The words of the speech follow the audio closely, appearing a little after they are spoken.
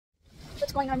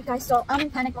what's going on, you guys. So I'm in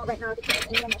panic mode right now because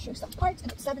I need to measure some parts,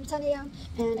 and it's 7:10 a.m.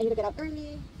 and I need to get up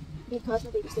early because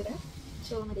my baby's there.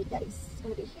 So my baby daddy's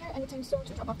gonna be here anytime soon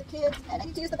to drop off the kids, and I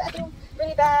need to use the bathroom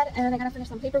really bad, and I gotta finish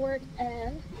some paperwork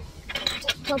and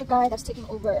tell the guy that's taking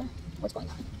over what's going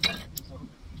on. So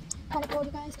panic mode,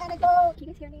 you guys, panic mode. Can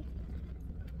you guys hear me?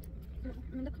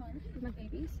 I'm in the car with my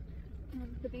babies.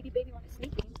 The baby one is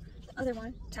sleeping. The other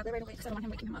one, tablet right away because I don't want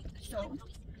him waking him up. So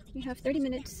we have 30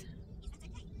 minutes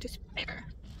to spare.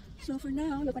 So for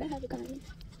now, look what I have, you guys.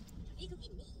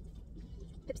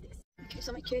 PIPSTICKS. Okay,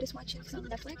 so my kid is watching some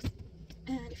Netflix,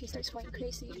 and if he starts going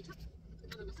crazy,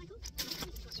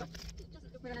 so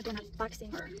we're gonna do an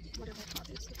unboxing or whatever I call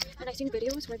this. And I've seen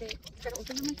videos where they try to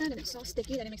open them like that, and it's so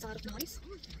sticky that it makes a lot of noise.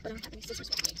 But I don't have any scissors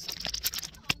with me, so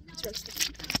it's really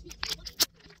sticky.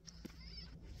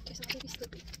 Okay, so my baby's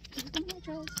sleeping.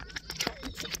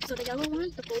 So the yellow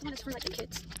one, the gold one, is for like the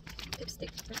kids.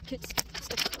 PIPSTICKS, or kids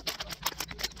stick.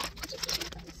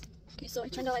 Okay, so I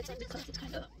turned the lights on because it's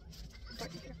kind of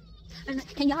dark in here.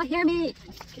 And can y'all hear me?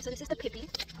 Okay, so this is the Pippy.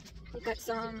 We got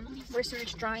some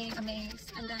research, drying,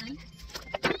 amaze, and then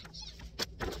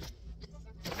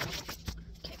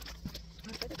okay,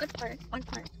 for the good part, one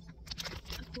part.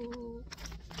 Ooh.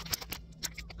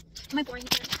 Am I boring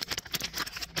here?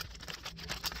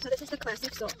 So this is the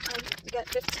classic, so we get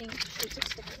 15 sheets of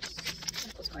stickers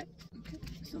and a postcard. Okay,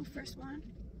 so first one,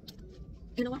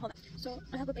 you know what, hold on. So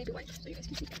I have a baby wipe so you guys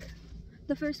can see better.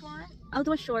 The first one, I'll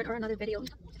do a short or another video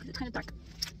because it's kind of dark.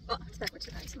 Oh, it's backwards,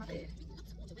 you guys, my bad.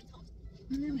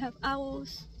 And then we have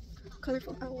owls,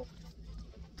 colorful owl.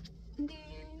 And these,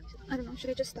 I don't know,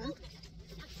 should I just stop?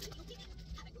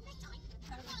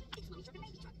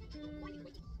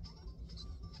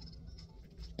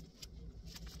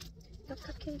 The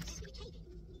cupcakes.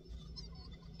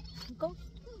 Go.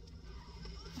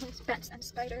 There's bats and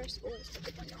spiders. Oh, this is a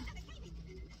good one, y'all.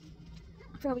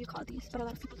 I forgot what you call these, but a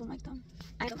lot of people don't like them.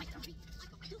 I don't like them.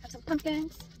 I have some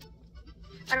pumpkins.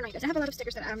 I don't know, you guys. I have a lot of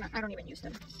stickers that I don't even use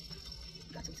them.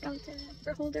 Got some skeleton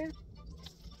for holder.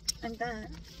 And then,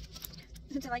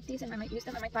 since I like these and I might use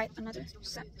them, I might buy another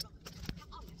set. It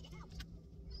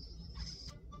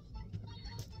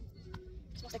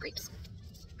smells like grapes.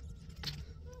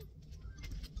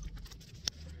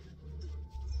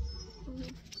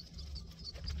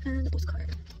 And the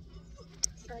postcard.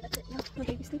 Alright, that's it. Now, my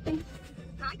baby's sleeping.